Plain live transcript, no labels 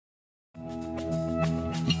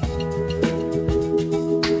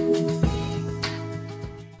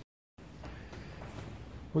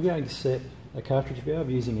We're going to set a cartridge valve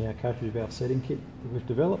using our cartridge valve setting kit that we've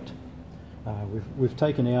developed. We've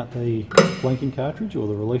taken out the blanking cartridge or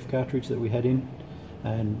the relief cartridge that we had in,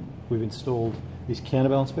 and we've installed this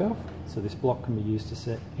counterbalance valve. So this block can be used to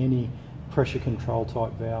set any pressure control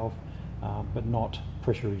type valve, but not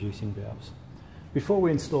pressure reducing valves. Before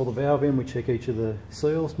we install the valve in, we check each of the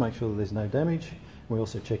seals, make sure that there's no damage. We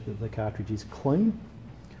also check that the cartridge is clean.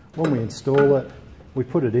 When we install it, we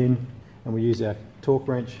put it in and we use our torque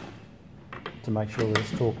wrench to make sure that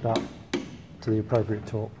it's torqued up to the appropriate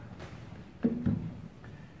torque.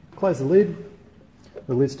 Close the lid.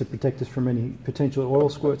 The lid's to protect us from any potential oil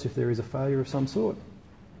squirts if there is a failure of some sort.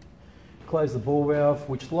 Close the ball valve,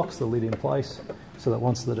 which locks the lid in place so that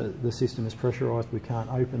once the system is pressurised, we can't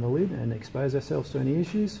open the lid and expose ourselves to any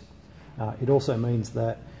issues. It also means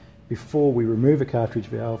that before we remove a cartridge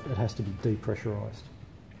valve, it has to be depressurised.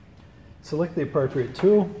 Select the appropriate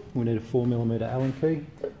tool. We need a 4mm Allen key.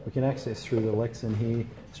 We can access through the Lexan here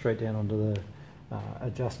straight down onto the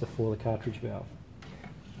adjuster for the cartridge valve.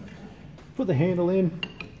 Put the handle in,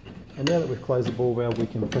 and now that we've closed the ball valve, we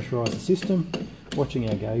can pressurise the system, watching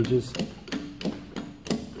our gauges.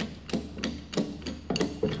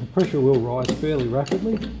 The pressure will rise fairly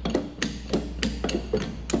rapidly,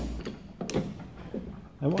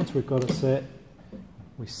 and once we've got it set,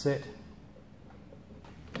 we set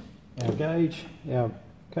our gauge, our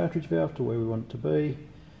cartridge valve to where we want it to be,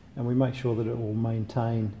 and we make sure that it will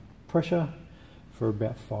maintain pressure for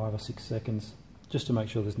about 5 or 6 seconds, just to make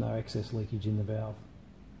sure there's no excess leakage in the valve.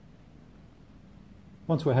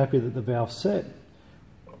 Once we're happy that the valve's set,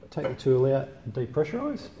 take the tool out and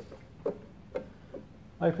depressurise.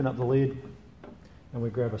 Open up the lid and we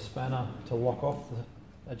grab a spanner to lock off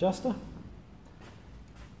the adjuster.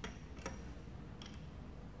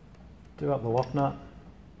 Do up the lock nut,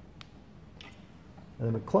 and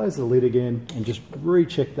then we close the lid again and just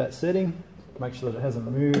recheck that setting, make sure that it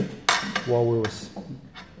hasn't moved while we were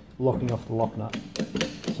locking off the lock nut.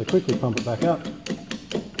 So quickly pump it back up.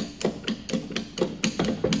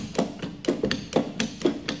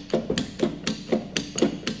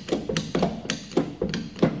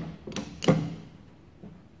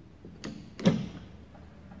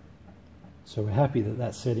 So we're happy that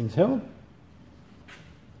that setting's held.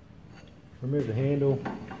 Remove the handle,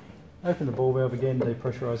 open the ball valve again,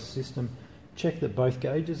 depressurise the system, check that both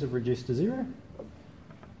gauges have reduced to 0.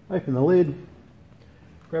 Open the lid,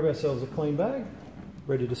 grab ourselves a clean bag,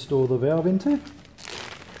 ready to store the valve into.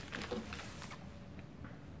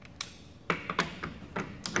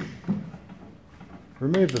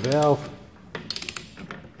 Remove the valve.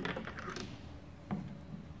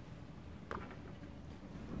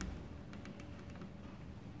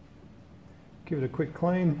 Give it a quick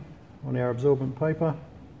clean on our absorbent paper.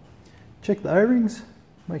 Check the O-rings,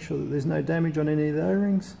 make sure that there's no damage on any of the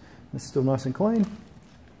O-rings. It's still nice and clean.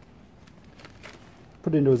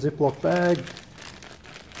 Put it into a Ziploc bag.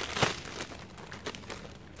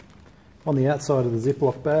 On the outside of the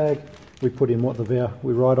Ziploc bag, we put in what the valve,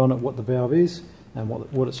 we write on it what the valve is and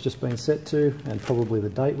what it's just been set to, and probably the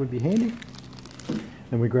date would be handy.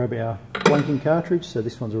 And we grab our blanking cartridge, so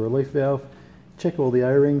this one's a relief valve. Check all the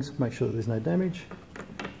O-rings, make sure that there's no damage.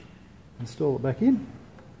 Install it back in.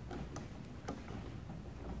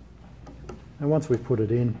 And once we've put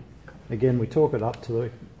it in, again we torque it up to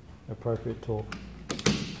the appropriate torque.